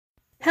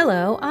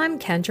Hello, I'm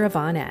Kendra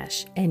Von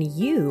Esch, and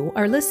you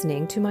are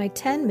listening to my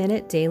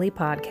 10-minute daily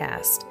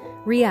podcast,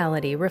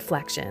 Reality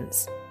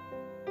Reflections.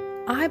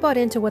 I bought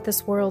into what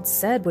this world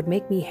said would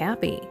make me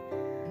happy.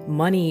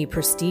 Money,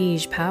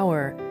 prestige,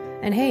 power.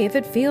 And hey, if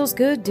it feels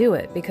good, do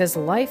it, because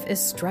life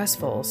is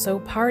stressful, so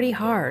party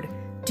hard.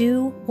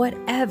 Do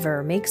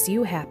whatever makes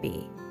you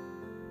happy.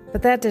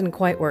 But that didn't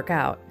quite work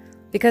out,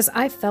 because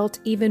I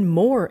felt even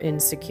more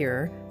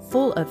insecure,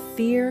 full of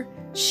fear,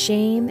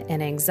 shame,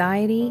 and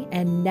anxiety,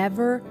 and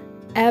never,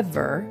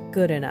 ever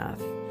good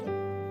enough.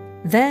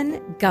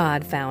 Then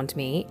God found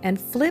me and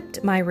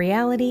flipped my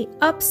reality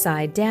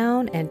upside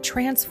down and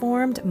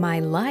transformed my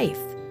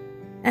life.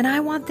 And I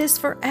want this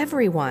for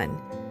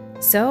everyone.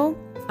 So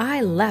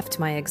I left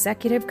my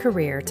executive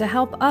career to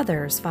help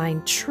others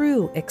find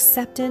true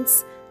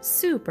acceptance,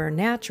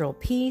 supernatural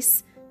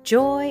peace,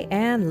 joy,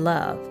 and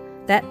love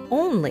that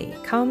only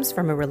comes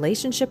from a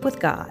relationship with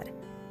God.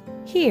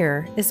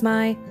 Here is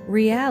my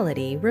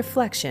reality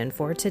reflection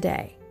for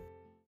today.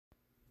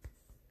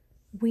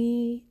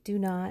 We do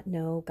not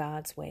know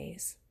God's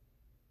ways.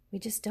 We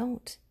just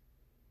don't.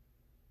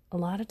 A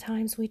lot of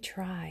times we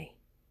try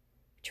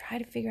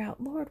to figure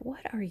out, Lord,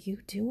 what are you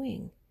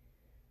doing?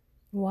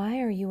 Why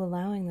are you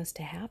allowing this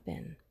to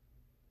happen?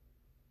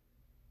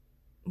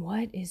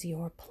 What is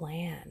your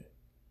plan?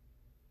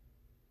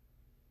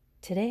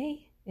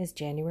 Today is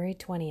January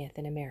 20th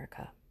in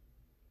America,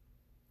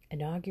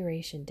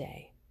 Inauguration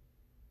Day.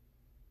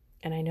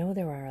 And I know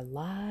there are a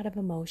lot of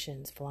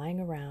emotions flying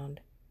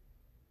around.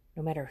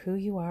 No matter who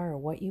you are or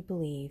what you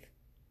believe,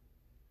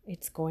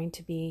 it's going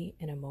to be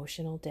an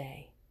emotional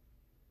day.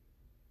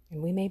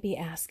 And we may be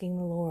asking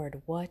the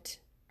Lord, what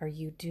are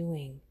you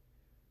doing?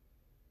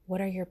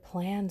 What are your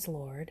plans,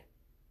 Lord?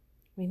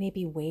 We may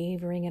be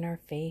wavering in our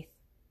faith.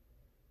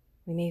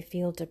 We may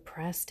feel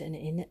depressed and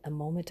in a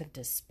moment of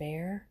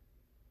despair.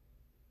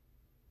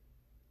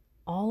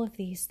 All of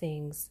these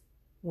things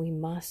we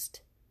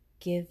must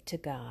give to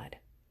God.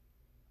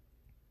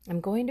 I'm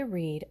going to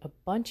read a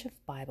bunch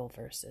of Bible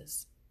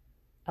verses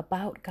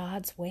about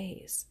God's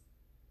ways,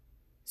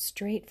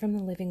 straight from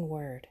the living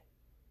Word.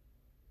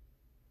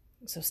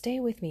 So stay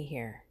with me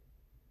here.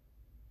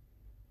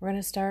 We're going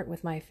to start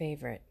with my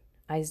favorite,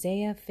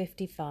 Isaiah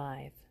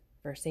 55,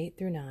 verse 8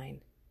 through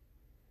 9.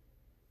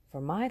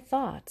 For my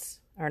thoughts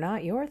are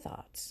not your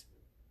thoughts,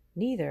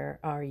 neither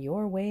are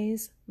your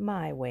ways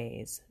my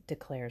ways,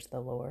 declares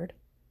the Lord.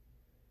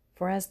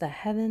 For as the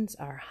heavens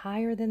are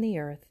higher than the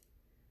earth,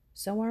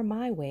 so are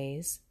my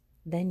ways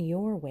than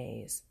your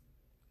ways,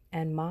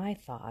 and my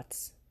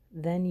thoughts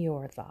than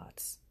your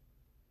thoughts.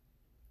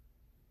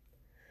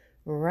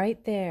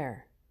 Right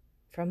there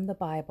from the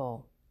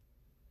Bible,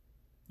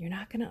 you're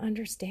not going to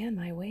understand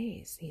my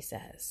ways, he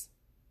says.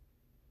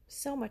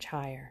 So much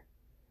higher.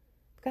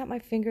 I've got my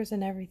fingers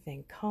in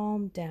everything.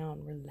 Calm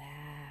down,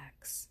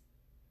 relax.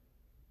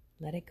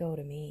 Let it go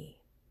to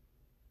me.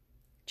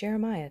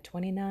 Jeremiah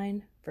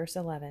 29, verse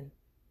 11.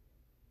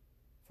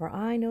 For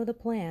I know the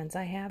plans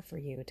I have for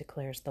you,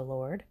 declares the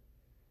Lord,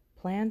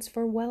 plans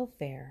for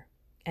welfare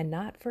and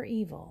not for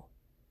evil,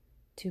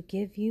 to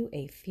give you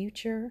a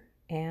future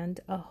and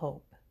a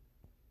hope.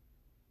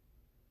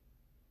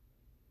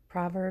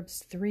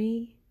 Proverbs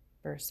 3,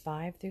 verse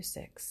 5 through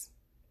 6.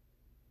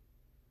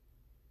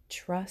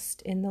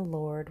 Trust in the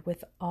Lord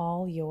with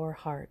all your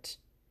heart,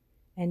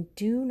 and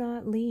do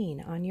not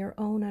lean on your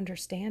own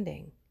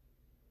understanding.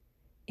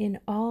 In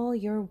all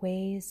your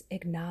ways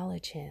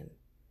acknowledge him,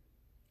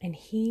 and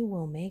he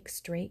will make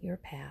straight your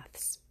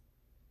paths.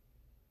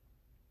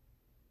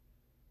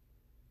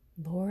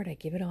 Lord, I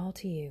give it all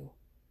to you.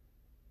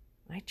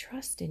 I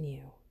trust in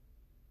you.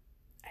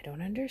 I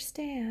don't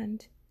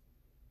understand,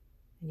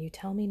 and you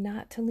tell me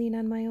not to lean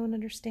on my own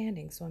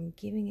understanding, so I'm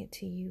giving it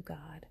to you,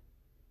 God.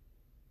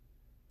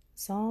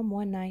 Psalm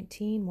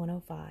 119,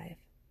 105.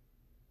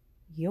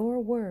 Your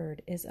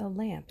word is a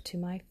lamp to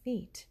my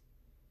feet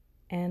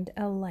and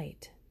a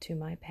light to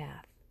my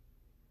path.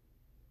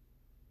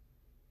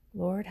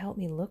 Lord, help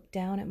me look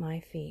down at my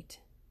feet.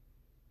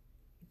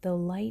 The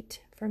light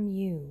from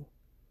you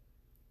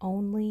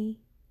only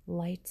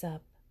lights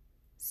up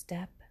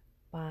step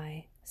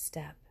by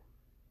step.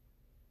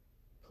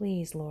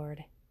 Please,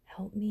 Lord,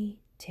 help me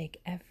take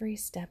every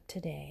step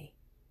today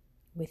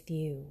with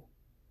you.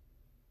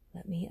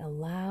 Let me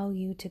allow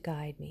you to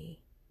guide me.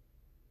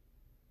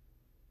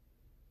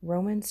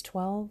 Romans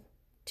 12,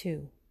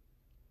 2.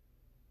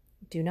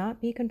 Do not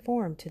be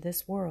conformed to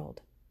this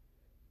world,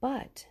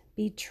 but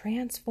be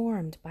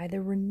transformed by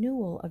the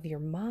renewal of your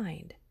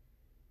mind,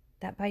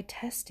 that by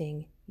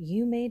testing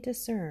you may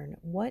discern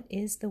what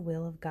is the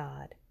will of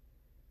God,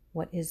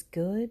 what is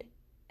good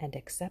and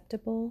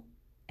acceptable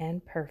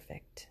and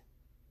perfect.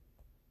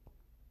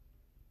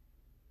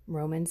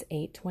 Romans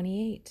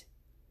 8:28.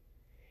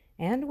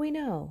 And we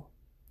know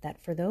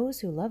that for those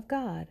who love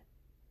God,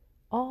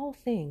 all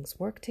things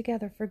work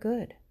together for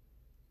good,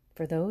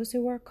 for those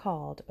who are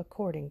called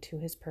according to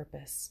his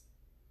purpose.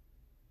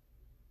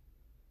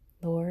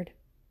 Lord,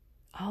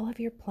 all of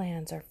your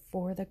plans are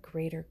for the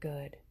greater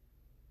good.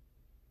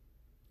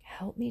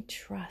 Help me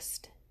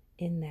trust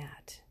in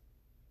that.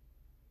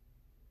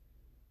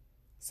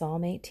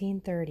 Psalm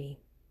 18:30.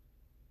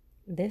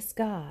 This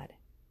God,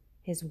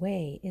 his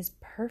way is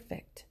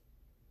perfect.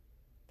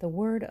 The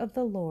word of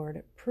the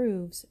Lord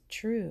proves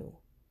true.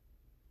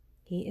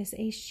 He is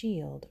a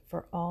shield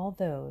for all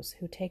those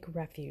who take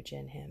refuge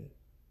in him.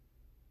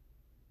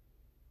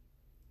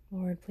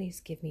 Lord, please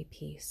give me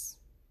peace.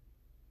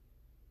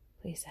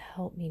 Please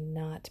help me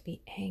not to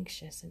be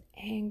anxious and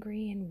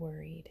angry and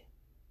worried.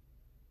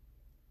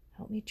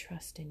 Help me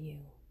trust in you.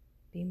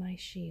 Be my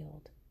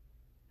shield.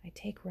 I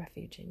take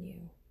refuge in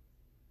you.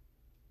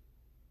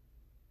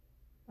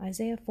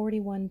 Isaiah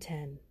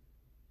 41:10.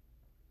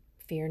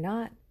 Fear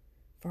not,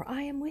 for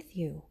I am with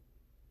you.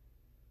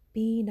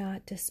 Be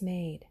not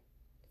dismayed,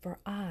 for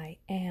I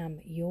am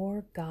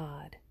your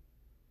God.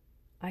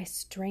 I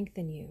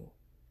strengthen you.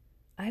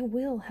 I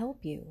will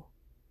help you.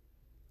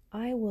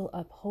 I will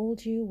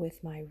uphold you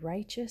with my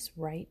righteous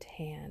right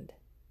hand.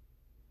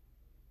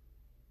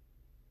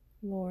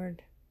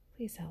 Lord,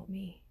 please help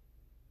me.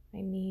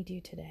 I need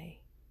you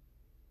today.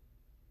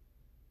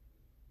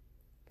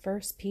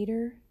 1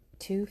 Peter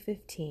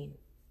 2:15.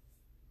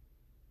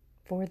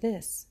 For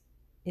this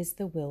is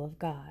the will of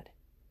God,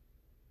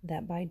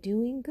 that by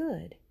doing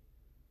good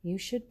you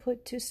should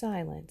put to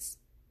silence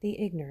the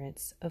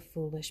ignorance of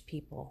foolish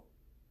people.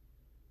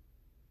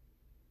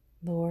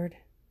 Lord,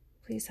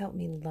 please help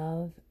me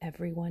love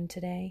everyone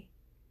today.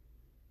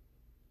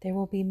 There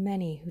will be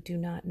many who do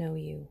not know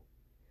you,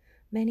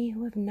 many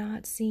who have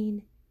not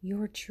seen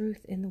your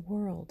truth in the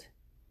world.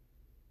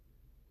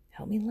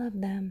 Help me love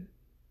them.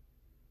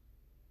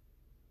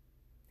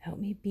 Help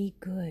me be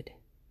good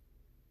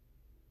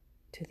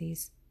to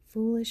these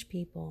foolish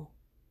people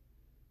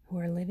who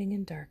are living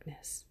in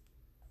darkness.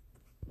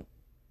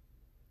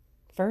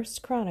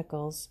 1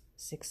 Chronicles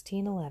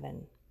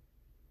 16:11.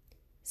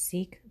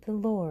 Seek the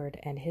Lord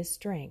and his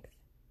strength.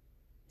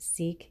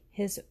 Seek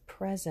his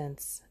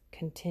presence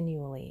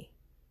continually.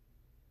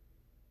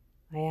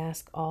 I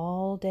ask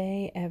all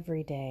day,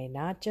 every day,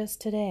 not just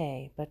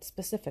today, but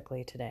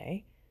specifically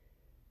today.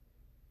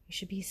 You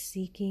should be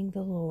seeking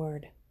the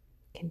Lord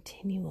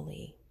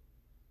continually.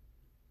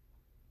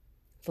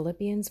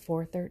 Philippians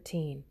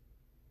 4:13.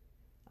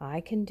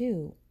 I can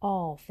do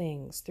all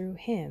things through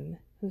him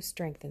who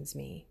strengthens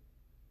me.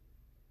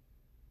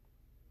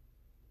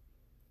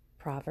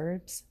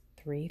 Proverbs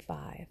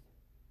 3:5.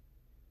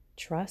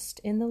 Trust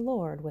in the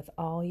Lord with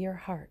all your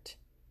heart,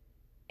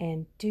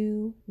 and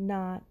do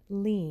not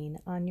lean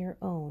on your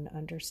own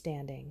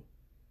understanding.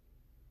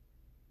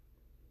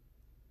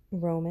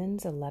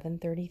 Romans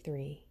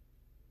 11:33.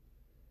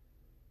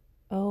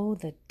 Oh,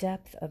 the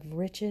depth of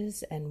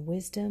riches and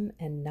wisdom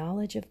and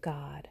knowledge of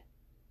God!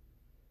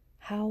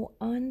 How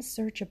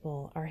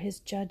unsearchable are his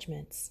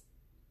judgments,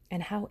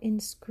 and how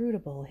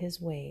inscrutable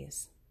his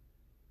ways.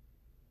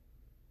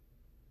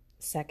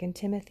 2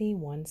 Timothy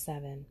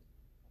 1:7.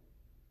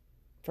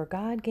 For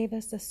God gave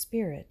us a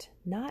spirit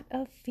not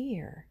of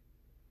fear,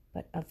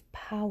 but of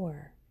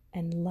power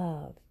and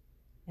love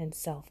and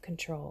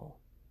self-control.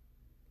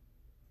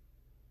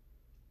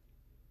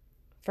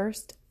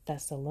 1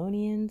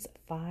 Thessalonians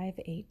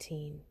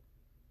 5:18.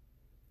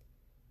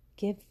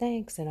 Give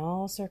thanks in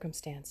all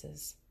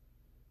circumstances,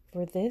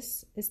 for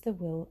this is the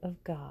will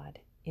of God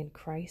in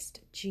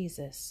Christ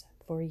Jesus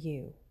for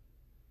you.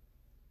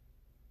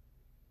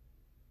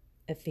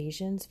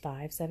 Ephesians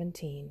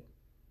 5:17.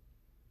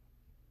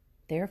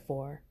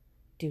 Therefore,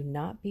 do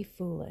not be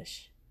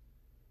foolish,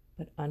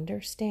 but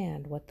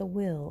understand what the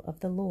will of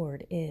the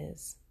Lord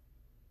is.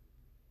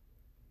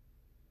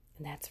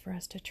 And that's for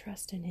us to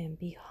trust in him,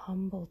 be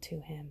humble to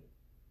him,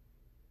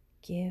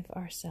 give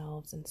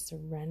ourselves and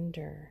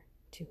surrender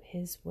to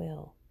his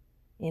will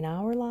in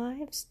our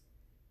lives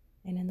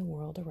and in the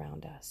world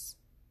around us.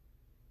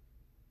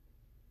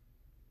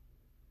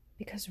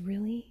 Because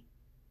really,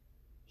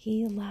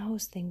 he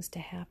allows things to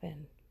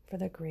happen for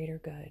the greater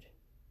good.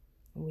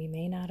 We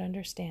may not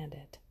understand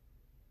it.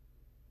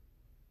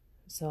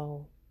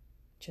 So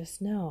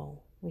just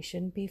know we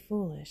shouldn't be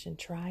foolish and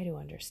try to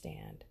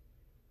understand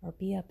or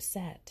be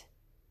upset,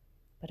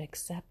 but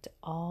accept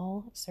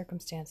all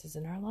circumstances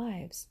in our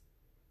lives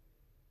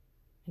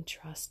and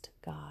trust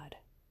God.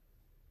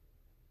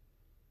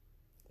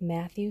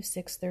 Matthew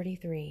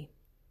 6:33.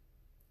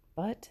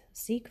 But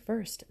seek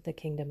first the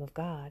kingdom of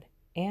God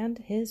and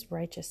his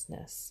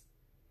righteousness,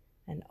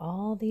 and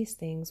all these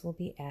things will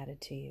be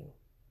added to you.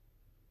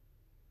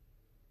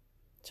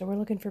 So we're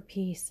looking for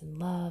peace and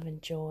love and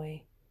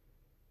joy.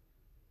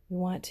 We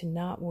want to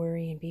not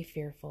worry and be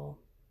fearful.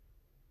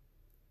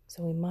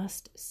 So we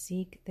must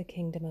seek the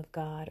kingdom of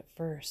God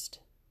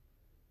first.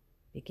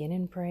 Begin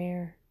in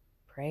prayer,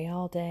 pray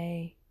all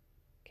day,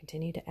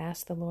 continue to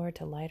ask the Lord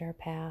to light our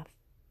path,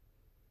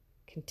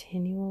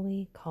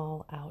 continually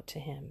call out to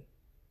him.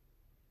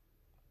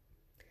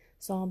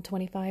 Psalm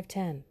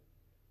 25:10.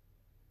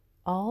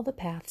 All the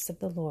paths of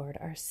the Lord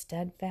are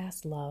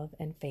steadfast love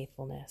and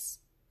faithfulness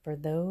for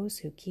those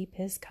who keep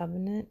his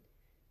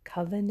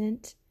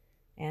covenant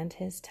and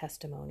his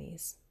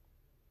testimonies.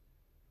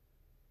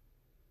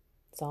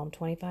 Psalm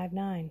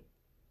 25:9.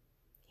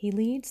 He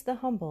leads the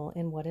humble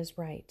in what is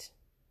right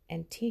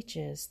and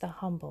teaches the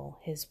humble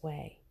his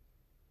way.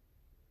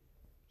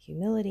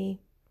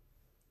 Humility,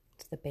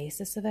 it's the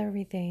basis of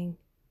everything.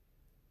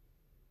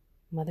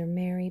 Mother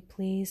Mary,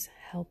 please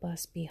help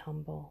us be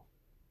humble.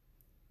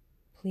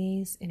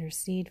 Please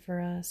intercede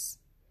for us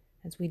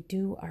as we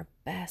do our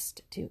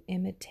best to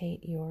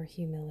imitate your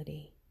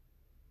humility.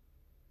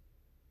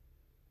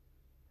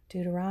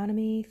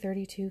 Deuteronomy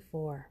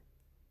 32:4.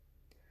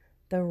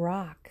 The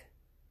rock,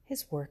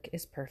 his work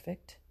is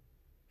perfect,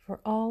 for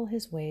all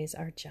his ways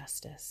are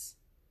justice.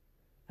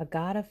 A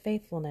God of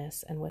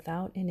faithfulness and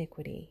without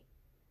iniquity,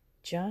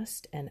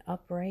 just and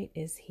upright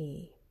is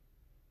he.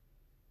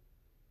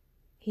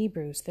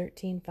 Hebrews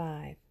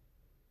 13:5.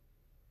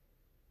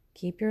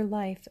 Keep your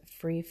life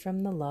free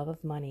from the love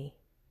of money,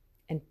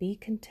 and be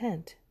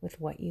content with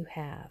what you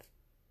have.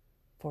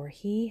 For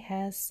he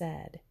has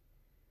said,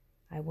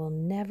 I will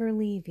never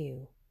leave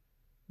you,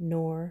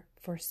 nor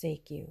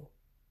forsake you.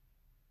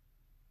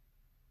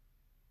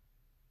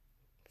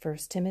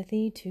 1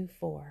 Timothy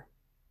 2:4.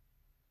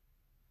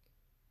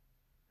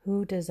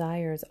 Who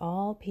desires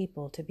all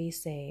people to be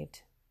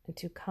saved and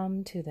to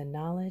come to the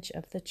knowledge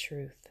of the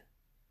truth.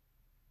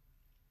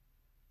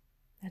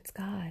 That's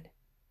God.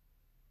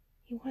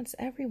 He wants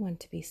everyone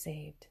to be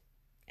saved,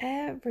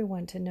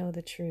 everyone to know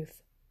the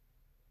truth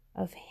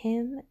of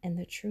him and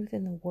the truth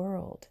in the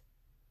world.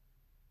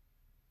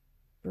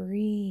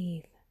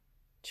 Breathe,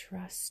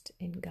 trust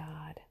in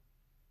God.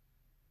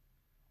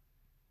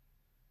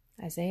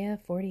 Isaiah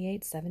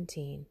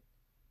 48:17.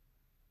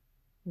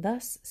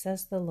 Thus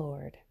says the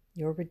Lord,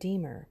 your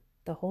Redeemer,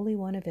 the Holy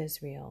One of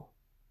Israel.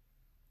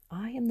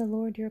 I am the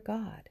Lord your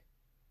God,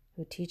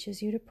 who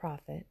teaches you to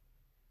profit,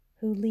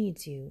 who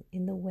leads you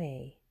in the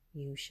way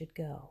you should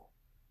go.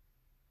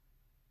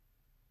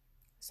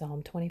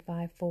 Psalm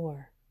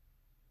 25:4.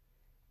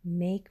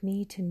 Make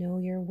me to know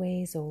your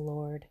ways, O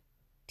Lord.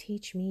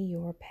 Teach me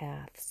your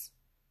paths.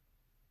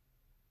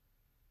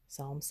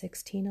 Psalm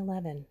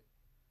 16:11.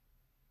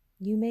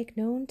 You make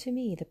known to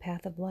me the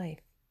path of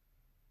life.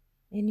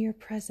 In your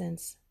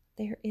presence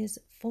there is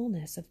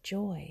fullness of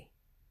joy.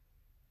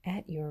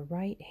 At your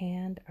right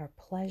hand are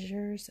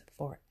pleasures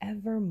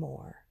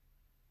forevermore.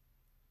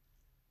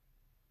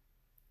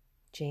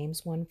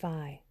 James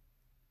 1:5.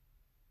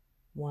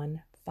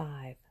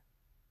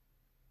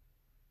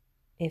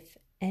 If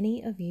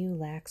any of you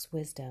lacks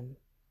wisdom,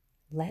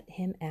 let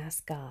him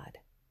ask God,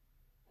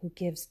 who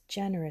gives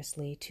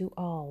generously to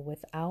all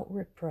without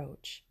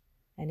reproach,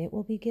 and it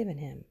will be given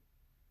him.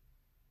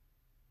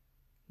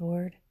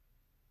 Lord,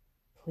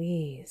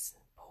 please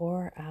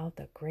pour out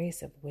the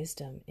grace of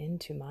wisdom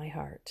into my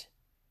heart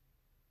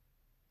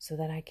so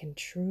that I can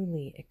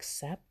truly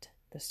accept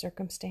the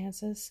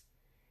circumstances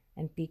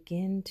and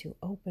begin to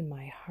open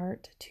my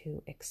heart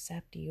to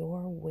accept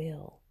your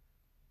will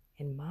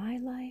in my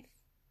life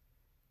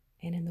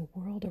and in the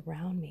world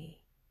around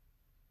me.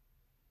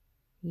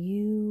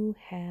 You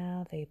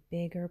have a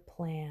bigger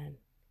plan,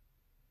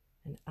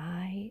 and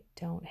I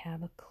don't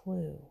have a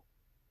clue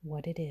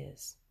what it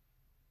is.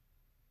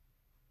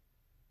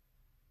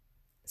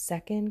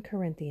 2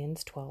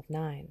 Corinthians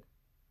 12:9.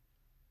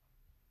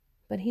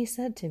 But he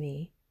said to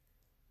me,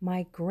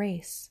 my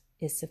grace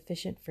is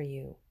sufficient for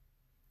you,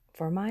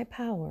 for my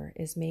power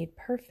is made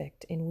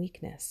perfect in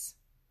weakness.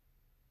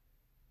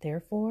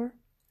 Therefore,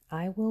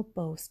 I will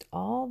boast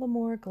all the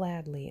more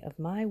gladly of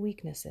my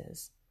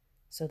weaknesses,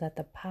 so that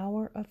the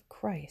power of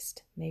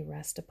Christ may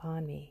rest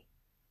upon me.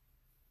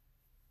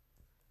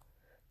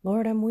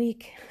 Lord, I'm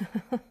weak,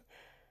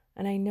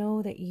 and I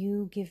know that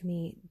you give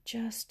me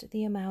just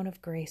the amount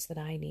of grace that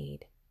I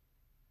need.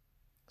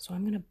 So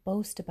I'm going to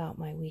boast about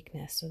my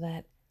weakness so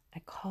that I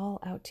call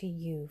out to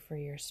you for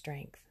your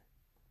strength.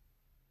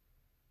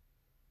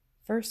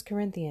 1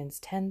 Corinthians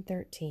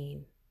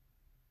 10:13.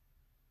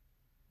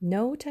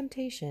 No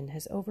temptation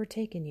has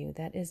overtaken you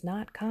that is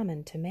not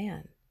common to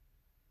man.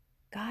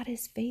 God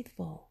is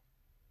faithful,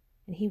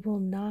 and he will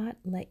not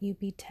let you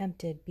be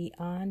tempted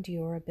beyond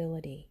your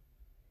ability.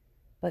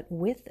 But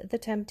with the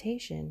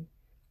temptation,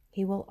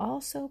 he will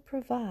also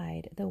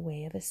provide the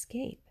way of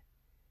escape,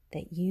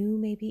 that you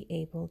may be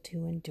able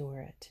to endure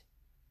it.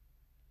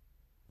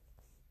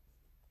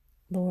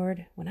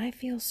 Lord, when I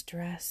feel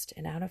stressed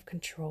and out of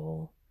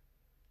control,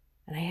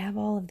 and I have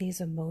all of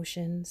these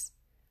emotions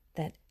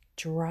that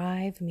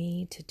drive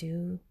me to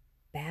do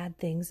bad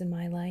things in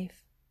my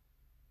life,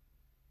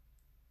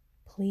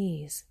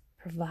 please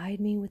provide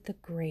me with the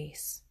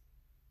grace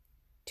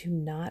to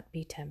not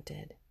be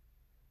tempted,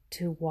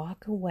 to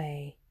walk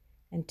away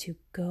and to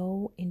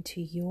go into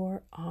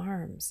your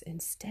arms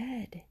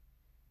instead,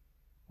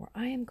 where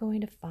I am going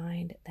to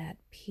find that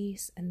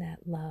peace and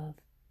that love.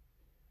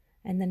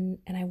 And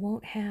I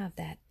won't have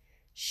that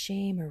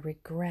shame or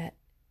regret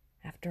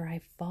after I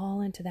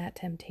fall into that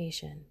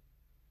temptation.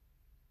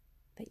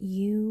 That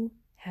you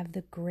have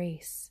the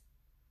grace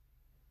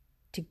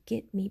to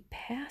get me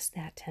past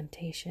that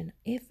temptation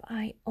if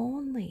I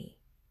only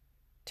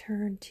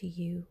turn to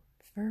you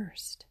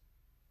first.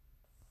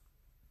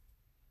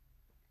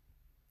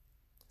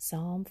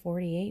 Psalm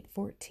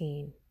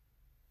 48:14.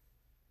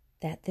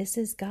 that this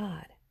is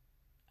God,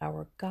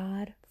 our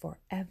God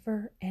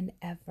forever and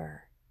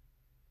ever.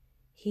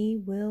 He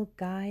will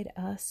guide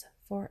us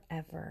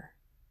forever.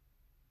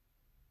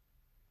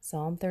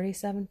 Psalm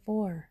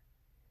 37:4.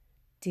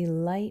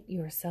 Delight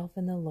yourself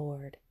in the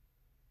Lord,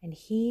 and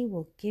He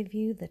will give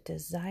you the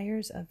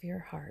desires of your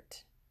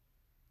heart.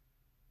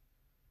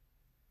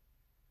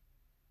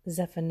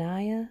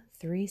 Zephaniah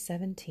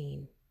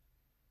 3:17.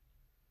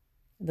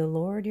 The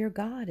Lord your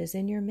God is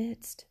in your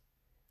midst,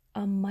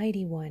 a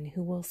mighty one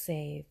who will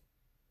save.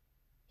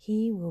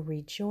 He will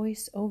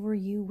rejoice over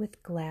you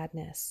with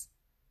gladness.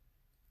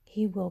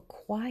 He will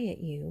quiet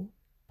you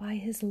by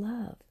his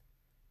love.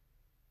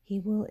 He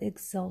will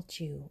exalt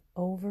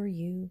over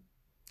you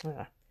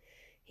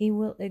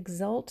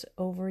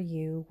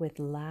with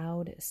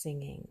loud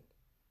singing.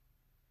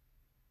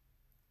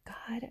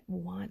 God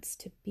wants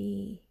to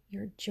be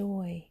your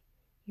joy,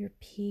 your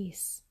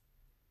peace.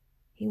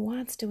 He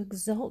wants to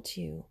exalt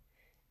you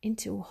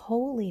into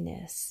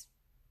holiness.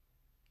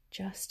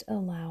 Just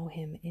allow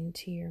him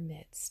into your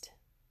midst.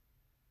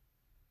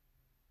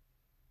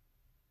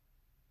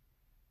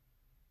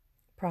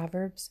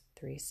 Proverbs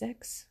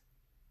 3:6.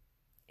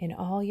 In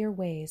all your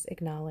ways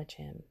acknowledge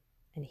him,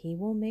 and he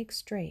will make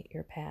straight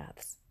your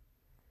paths.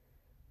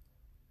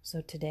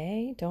 So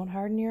today, don't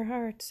harden your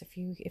hearts. If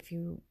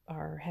you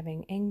are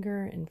having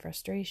anger and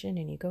frustration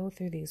and you go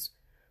through these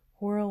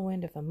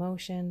whirlwind of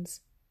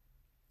emotions,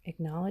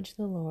 acknowledge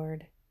the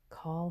Lord,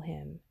 call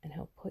him, and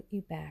he'll put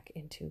you back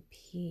into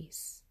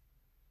peace.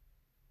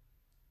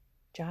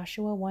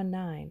 Joshua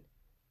 1:9.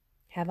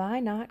 Have I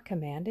not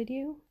commanded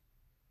you?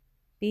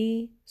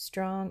 Be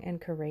strong and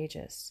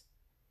courageous.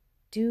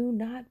 Do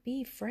not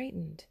be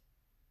frightened,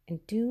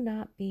 and do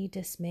not be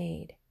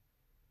dismayed,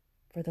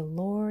 for the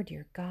Lord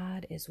your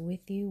God is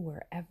with you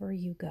wherever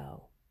you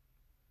go.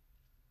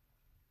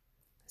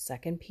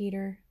 2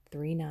 Peter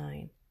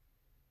 3:9.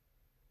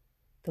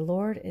 The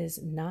Lord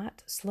is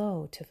not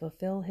slow to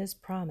fulfill his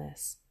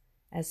promise,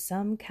 as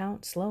some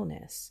count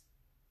slowness,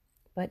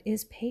 but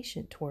is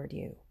patient toward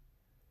you,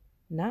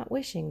 not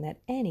wishing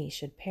that any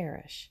should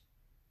perish,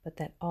 but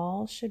that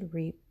all should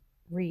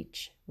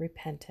reach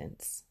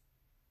repentance.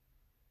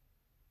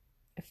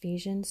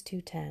 Ephesians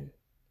 2:10.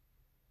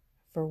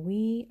 For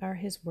we are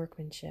his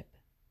workmanship,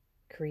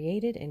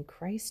 created in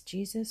Christ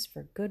Jesus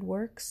for good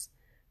works,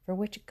 for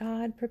which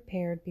God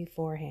prepared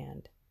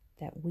beforehand,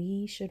 that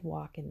we should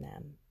walk in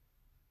them.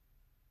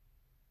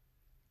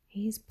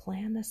 He's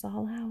planned this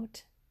all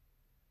out.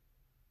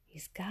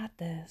 He's got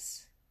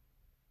this.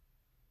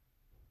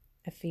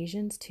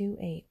 Ephesians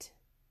 2:8.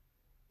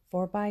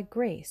 For by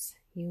grace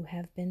you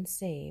have been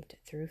saved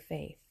through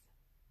faith.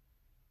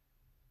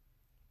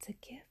 It's a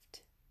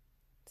gift.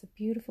 It's a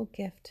beautiful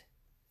gift.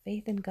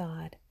 Faith in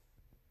God.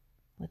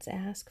 Let's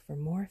ask for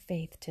more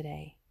faith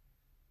today.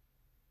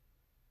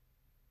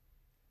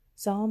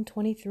 Psalm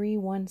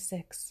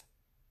 23:1-6.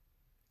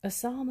 A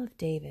psalm of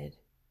David.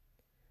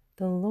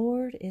 The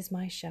Lord is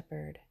my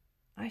shepherd,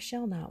 I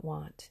shall not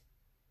want.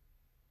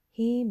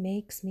 He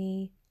makes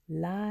me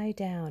lie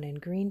down in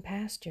green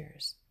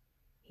pastures.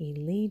 He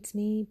leads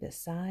me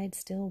beside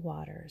still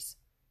waters.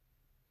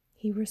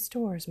 He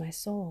restores my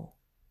soul.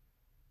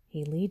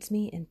 He leads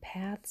me in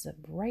paths of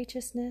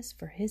righteousness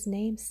for his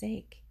name's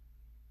sake.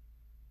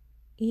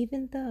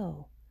 Even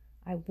though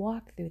I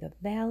walk through the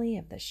valley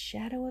of the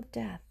shadow of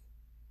death,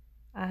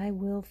 I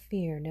will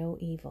fear no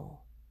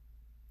evil.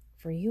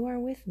 For you are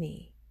with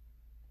me.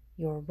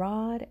 Your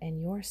rod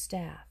and your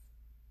staff,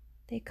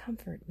 they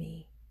comfort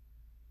me.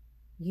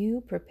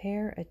 You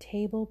prepare a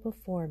table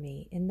before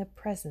me in the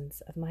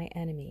presence of my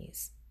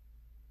enemies.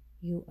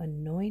 You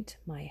anoint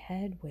my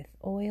head with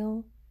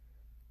oil.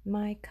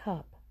 My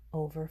cup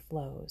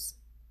overflows.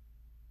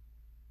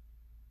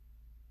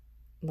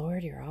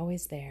 Lord, you're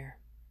always there.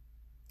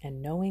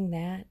 And knowing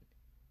that,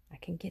 I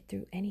can get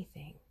through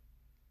anything.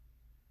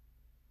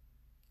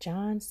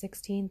 John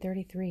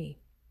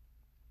 16:33.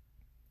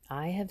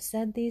 I have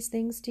said these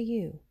things to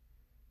you,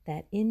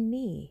 that in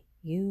me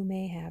you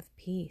may have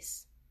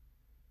peace.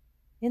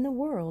 In the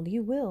world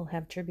you will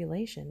have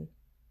tribulation,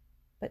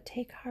 but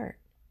take heart,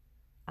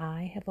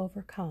 I have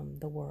overcome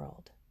the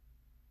world.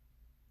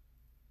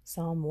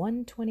 Psalm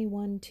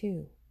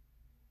 121:2.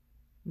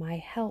 My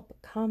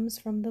help comes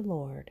from the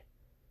Lord,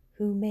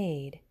 who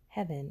made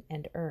heaven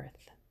and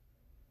earth.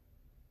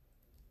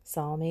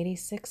 Psalm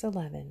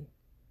 86:11.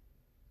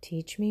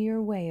 Teach me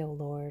your way, O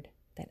Lord,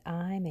 that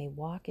I may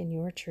walk in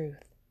your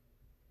truth.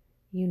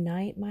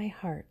 Unite my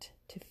heart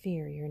to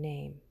fear your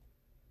name.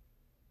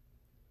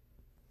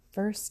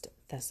 1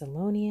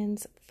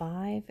 Thessalonians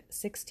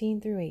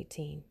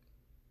 5:16-18.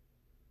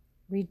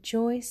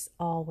 Rejoice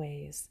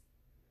always,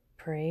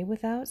 pray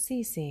without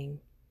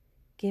ceasing,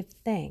 give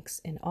thanks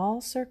in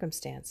all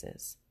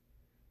circumstances,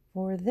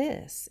 for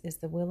this is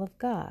the will of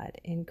God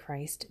in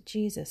Christ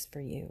Jesus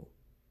for you.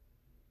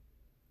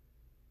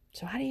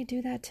 So how do you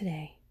do that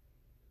today?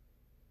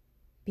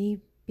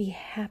 Be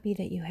happy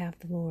that you have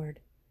the Lord.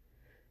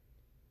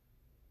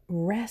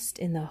 Rest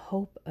in the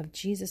hope of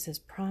Jesus'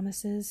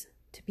 promises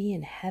to be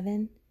in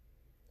heaven.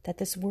 that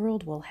this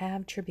world will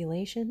have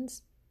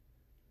tribulations.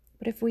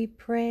 But if we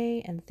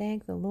pray and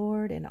thank the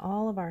Lord in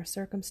all of our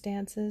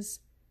circumstances,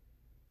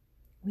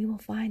 we will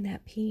find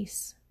that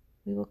peace.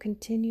 We will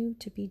continue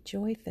to be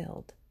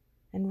joy-filled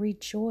and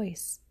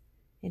rejoice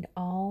in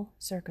all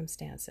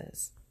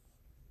circumstances.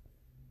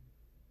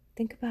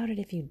 Think about it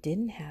if you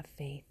didn't have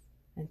faith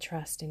and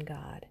trust in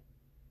God.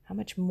 How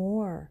much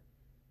more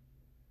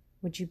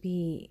would you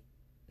be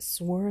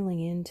swirling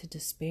into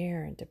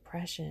despair and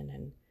depression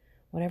and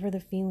whatever the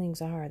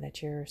feelings are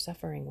that you're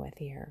suffering with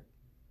here?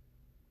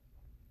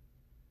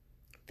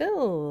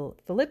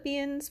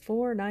 Philippians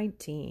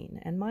 4:19,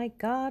 and my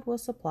God will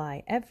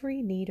supply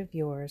every need of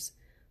yours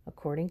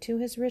according to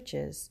his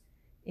riches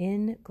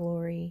in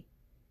glory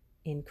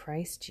in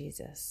Christ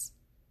Jesus.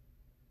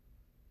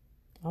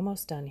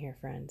 Almost done here,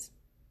 friends.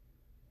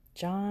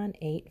 John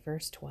 8,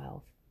 verse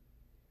 12.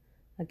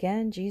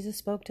 Again, Jesus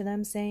spoke to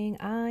them, saying,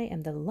 I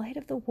am the light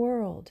of the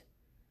world.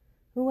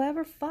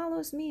 Whoever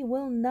follows me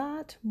will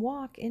not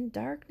walk in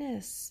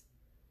darkness,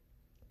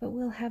 but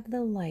will have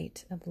the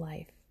light of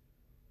life.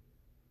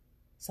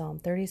 Psalm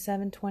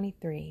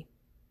 37:23.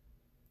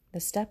 The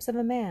steps of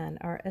a man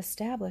are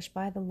established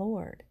by the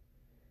Lord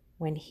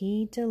when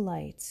he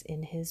delights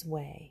in his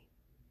way.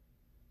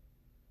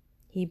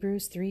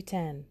 Hebrews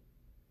 3:10.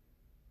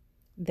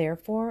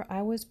 Therefore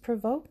I was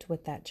provoked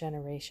with that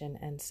generation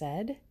and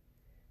said,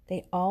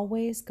 they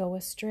always go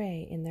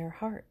astray in their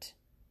heart.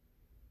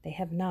 They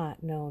have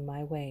not known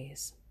my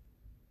ways.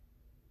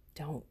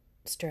 Don't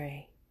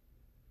stray.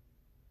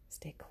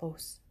 Stay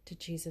close to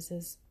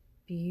Jesus'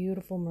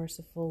 beautiful,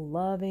 merciful,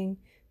 loving,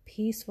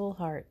 peaceful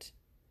heart.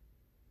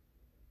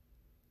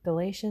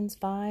 Galatians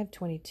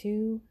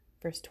 5:22,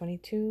 verse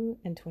 22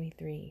 and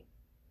 23.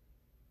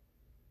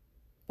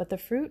 But the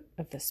fruit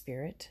of the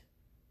Spirit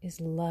is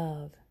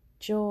love,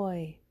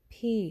 joy,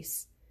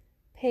 peace,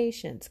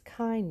 patience,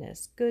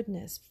 kindness,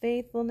 goodness,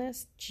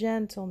 faithfulness,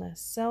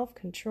 gentleness,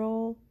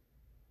 self-control.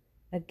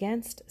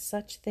 Against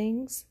such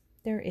things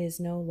there is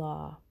no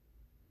law.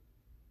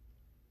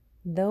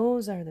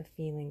 Those are the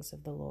feelings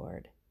of the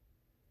Lord.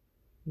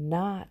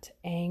 Not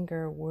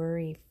anger,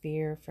 worry,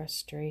 fear,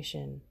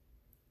 frustration,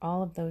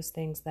 all of those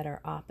things that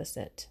are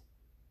opposite.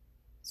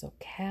 So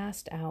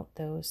cast out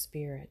those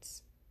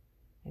spirits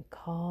and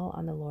call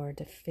on the Lord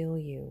to fill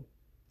you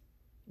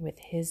with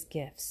his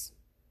gifts.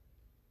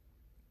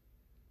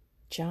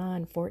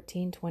 John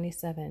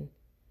 14:27.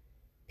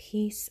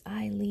 Peace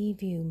I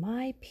leave you,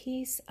 my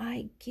peace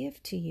I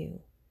give to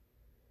you.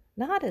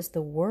 Not as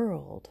the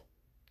world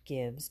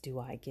gives do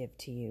I give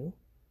to you.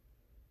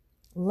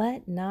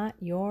 Let not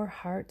your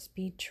hearts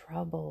be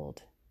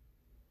troubled,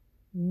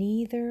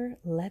 neither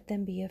let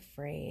them be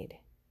afraid.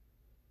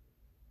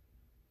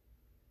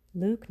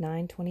 Luke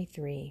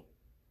 9:23.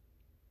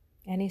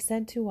 And he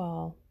said to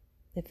all,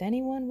 if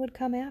anyone would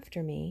come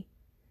after me,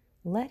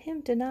 let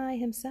him deny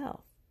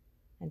himself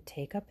and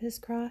take up his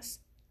cross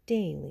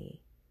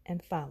daily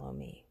and follow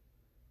me.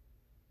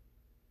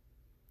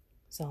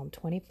 Psalm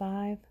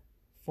 25,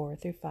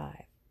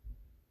 4-5.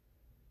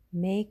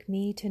 Make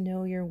me to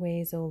know your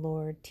ways, O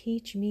Lord.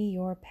 Teach me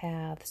your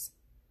paths.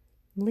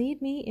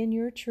 Lead me in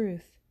your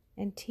truth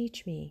and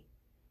teach me,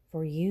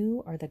 for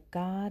you are the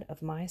God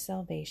of my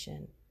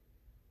salvation.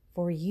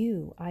 For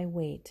you I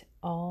wait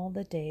all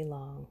the day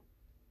long.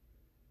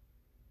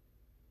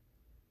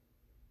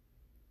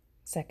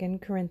 2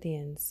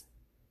 Corinthians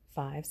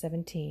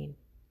 5:17.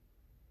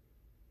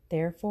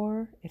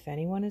 Therefore, if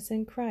anyone is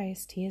in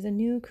Christ, he is a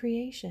new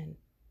creation.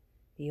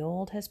 The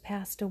old has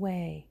passed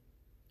away.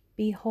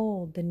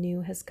 Behold, the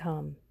new has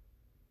come.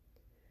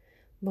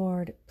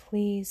 Lord,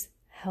 please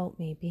help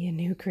me be a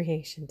new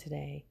creation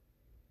today.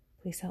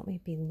 Please help me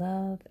be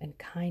love and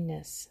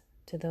kindness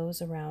to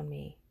those around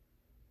me.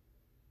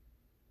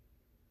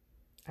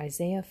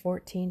 Isaiah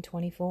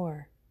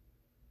 14:24.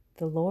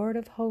 The Lord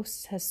of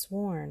hosts has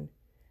sworn,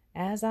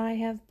 as I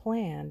have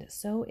planned,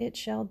 so it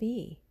shall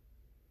be.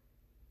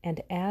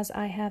 And as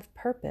I have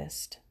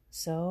purposed,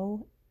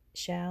 so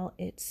shall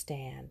it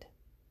stand.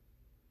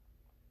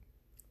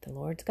 The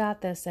Lord's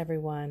got this,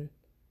 everyone.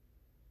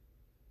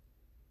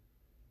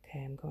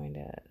 Okay, I'm going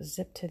to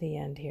zip to the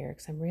end here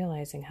because I'm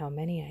realizing how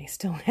many I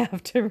still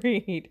have to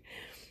read.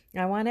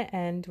 I want to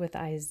end with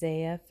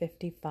Isaiah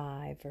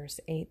 55,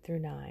 verse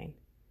 8-9.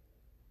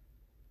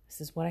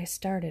 This is what I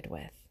started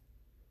with.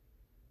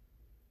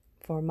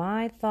 For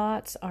my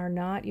thoughts are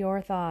not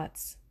your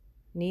thoughts,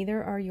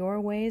 neither are your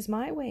ways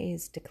my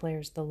ways,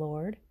 declares the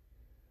Lord.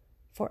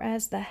 For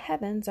as the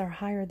heavens are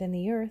higher than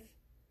the earth,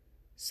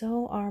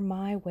 so are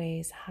my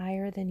ways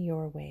higher than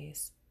your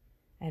ways,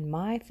 and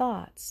my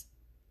thoughts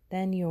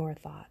than your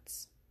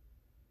thoughts.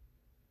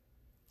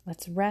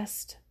 Let's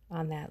rest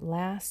on that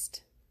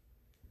last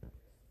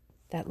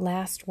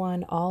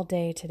one all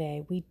day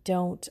today. We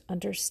don't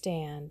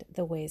understand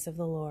the ways of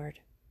the Lord,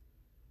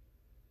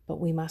 but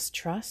we must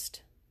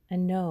trust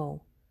and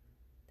know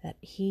that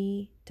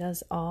he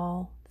does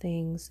all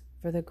things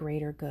for the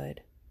greater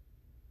good.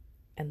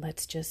 And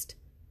let's just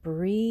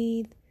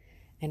breathe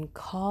and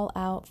call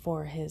out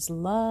for his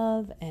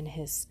love and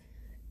his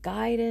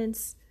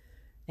guidance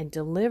and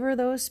deliver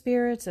those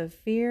spirits of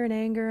fear and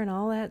anger and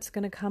all that's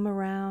going to come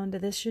around.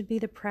 This should be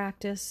the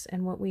practice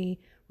and what we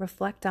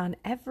reflect on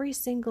every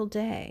single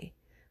day.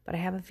 But I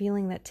have a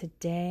feeling that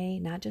today,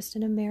 not just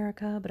in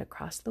America, but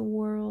across the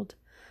world,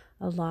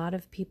 a lot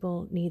of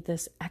people need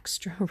this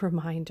extra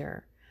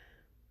reminder.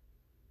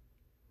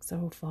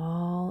 So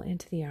fall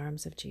into the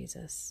arms of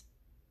Jesus.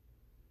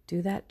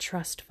 Do that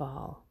trust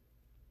fall,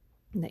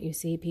 and that you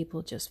see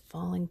people just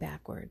falling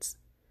backwards,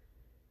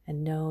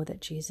 and know that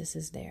Jesus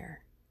is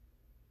there,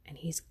 and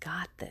he's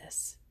got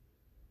this.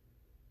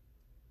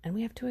 And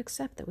we have to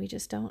accept that we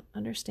just don't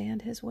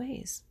understand his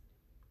ways.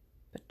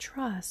 But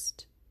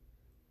trust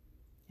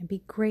and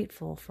be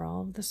grateful for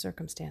all of the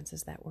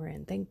circumstances that we're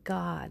in. Thank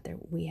God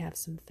that we have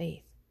some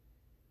faith.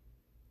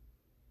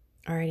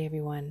 All right,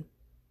 everyone.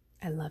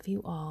 I love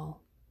you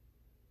all.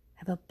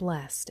 Have a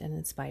blessed and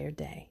inspired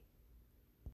day.